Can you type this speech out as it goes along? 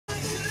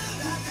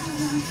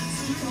ほ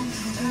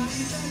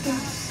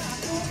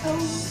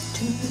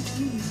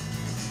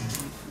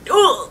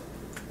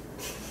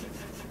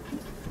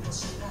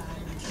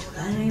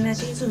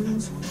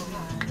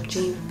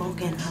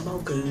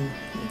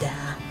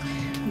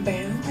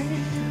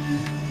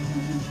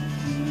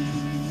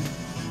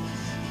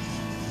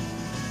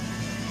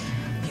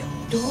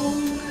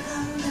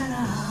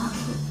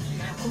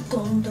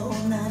とんど同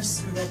じ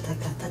姿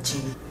形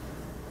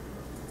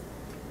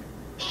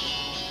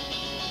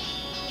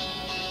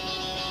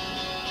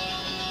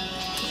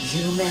夢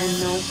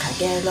のか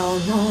げろ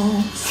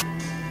の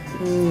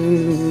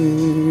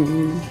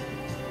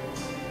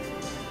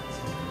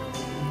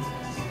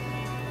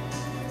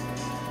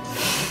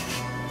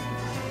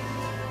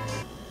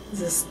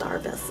The Star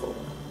Vessel,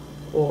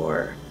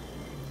 or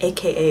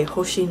aka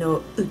Hoshi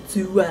no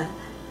Utsuwa,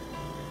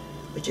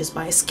 which is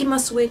by Skima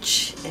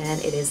Switch, and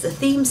it is the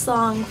theme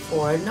song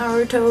for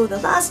Naruto the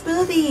last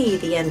movie,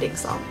 the ending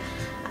song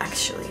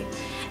actually.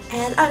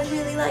 And I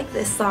really like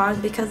this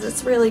song because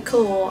it's really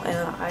cool, and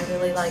I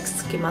really like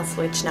Skima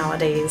Switch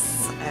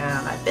nowadays,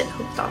 and I've been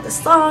hooked on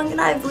this song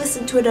and I've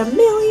listened to it a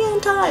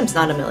million times,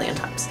 not a million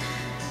times,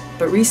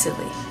 but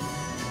recently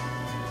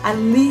at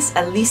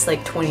least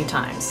like 20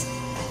 times.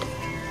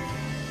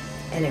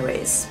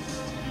 Anyways,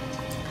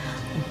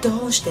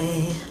 どうし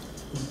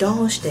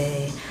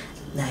て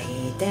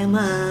泣いて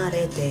ま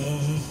れて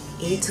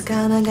いつ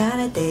か流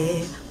れ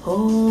て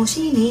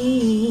星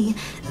に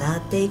な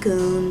っていく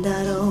ん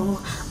だろ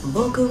う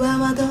僕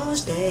はどう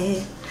し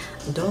て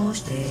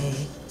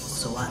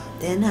教わっ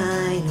て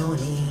ないの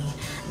に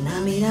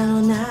涙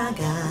の流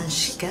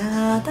し方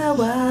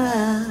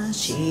は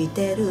知っ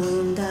てる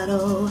んだ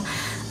ろう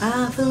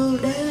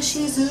溢れる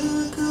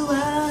雫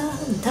は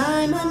絶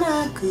え間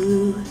な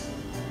く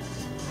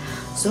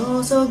注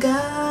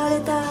がれ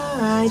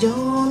た愛情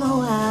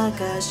の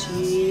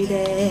証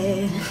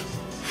で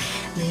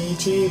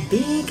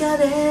導か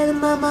れる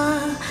ま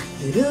ま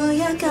緩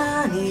や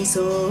かに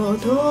そっ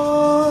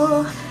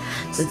と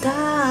伝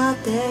っ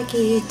て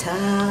き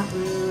た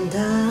んだ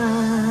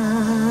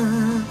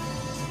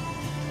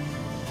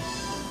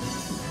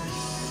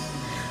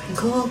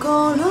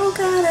心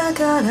から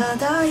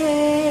体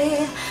へ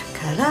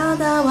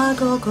体は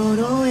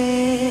心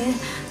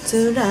へ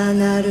連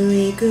なる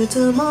いく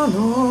つも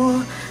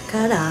の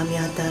絡み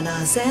合った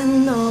ら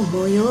線の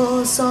模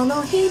様そ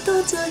の一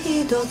つ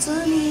一つ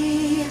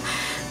に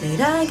未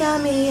来が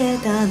見え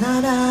た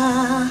な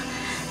ら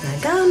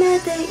眺め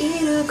て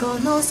いるこ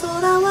の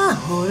空は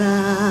ほ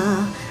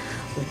ら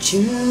宇宙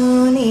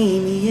に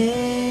見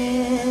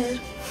える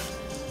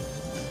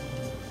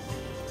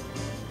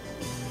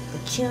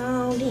宇宙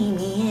に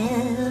見え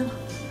る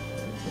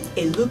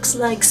It looks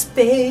like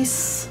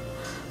space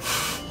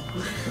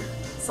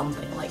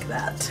something like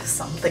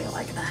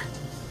that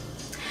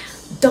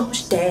どう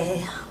し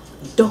て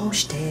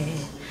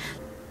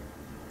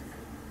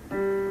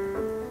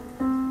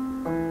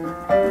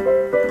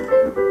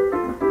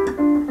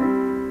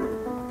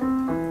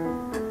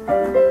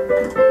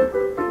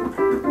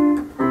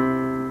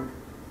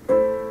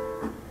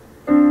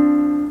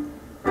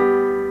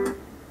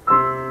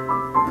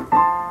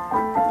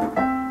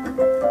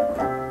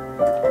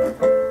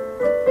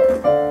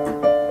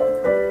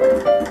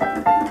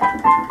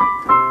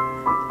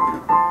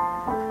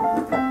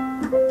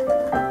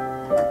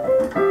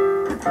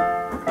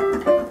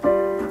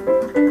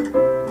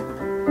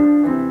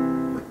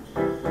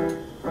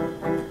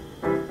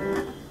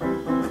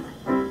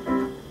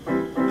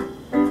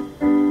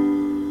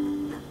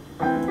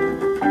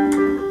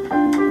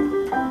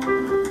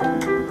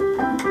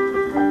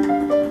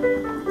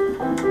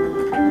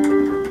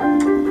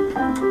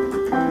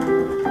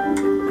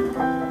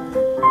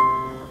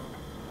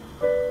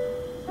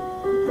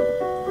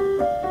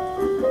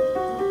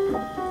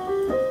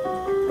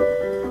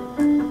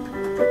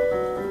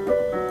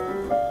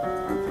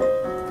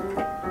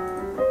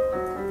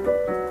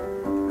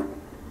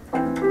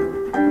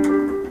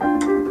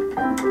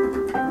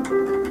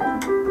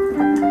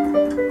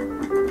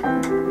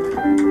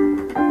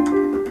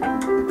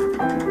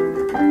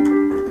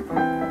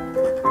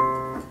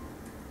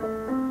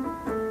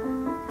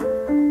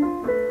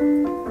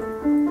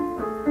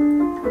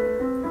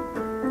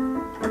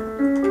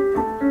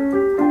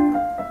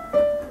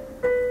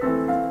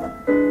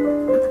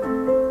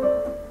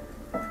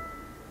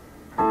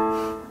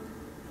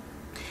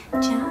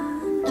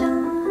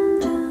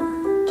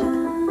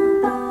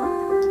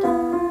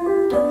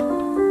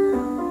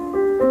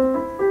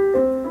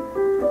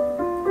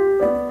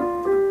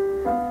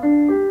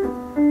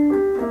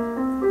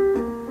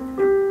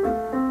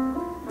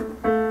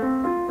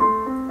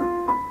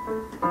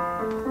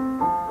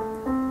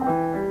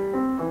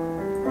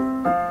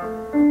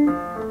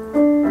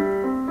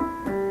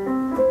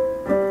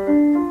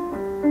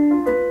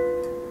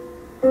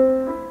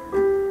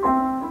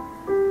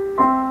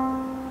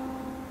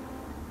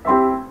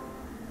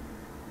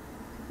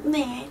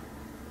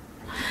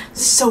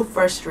So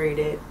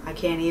frustrated. I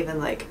can't even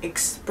like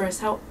express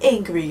how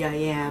angry I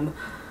am.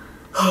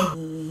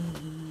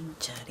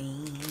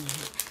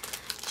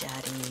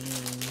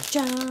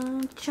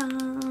 Chomp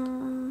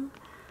chomp.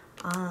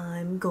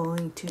 I'm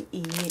going to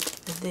eat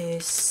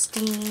this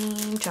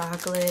steamed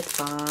chocolate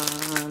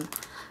fun.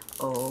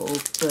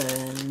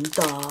 Open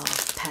the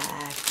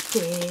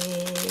package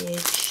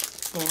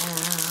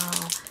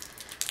now.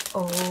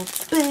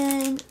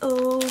 Open,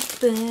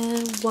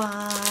 open,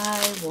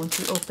 why won't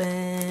you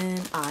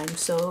open? I'm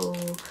so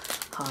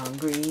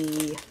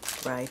hungry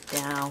right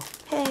now.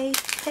 Hey,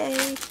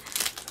 hey.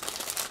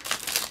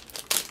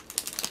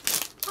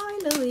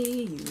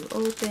 Finally, you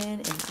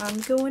open, and I'm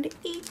going to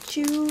eat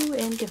you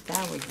and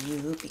devour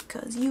you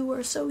because you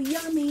are so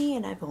yummy,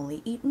 and I've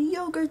only eaten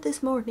yogurt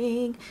this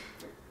morning.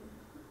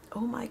 Oh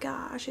my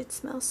gosh, it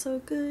smells so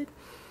good.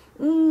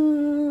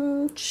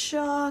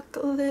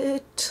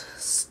 Chocolate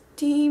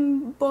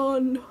steam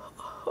bun.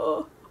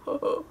 Oh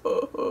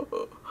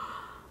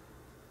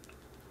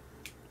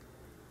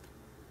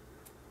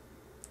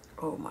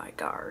my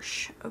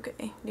gosh.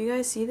 Okay, do you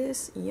guys see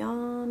this?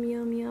 Yum,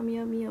 yum, yum,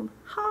 yum, yum.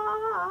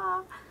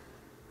 Ha!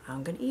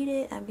 I'm gonna eat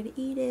it. I'm gonna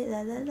eat it. La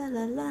la la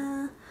la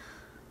la.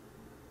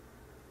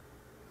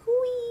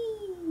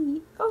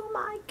 Whee! Oh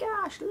my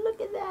gosh, look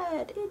at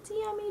that. It's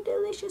yummy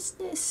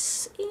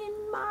deliciousness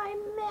in my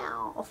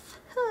mouth.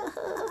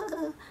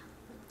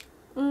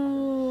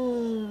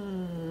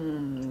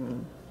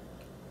 Mmm.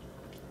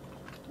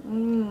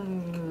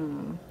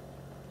 Mmm.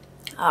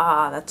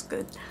 Ah, that's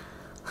good.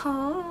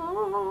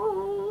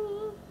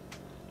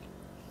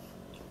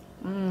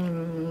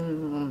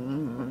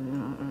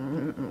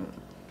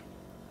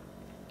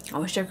 I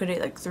wish I could eat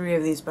like 3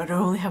 of these, but I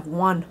only have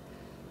one.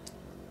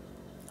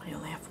 I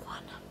only have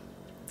one.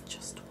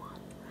 Just one.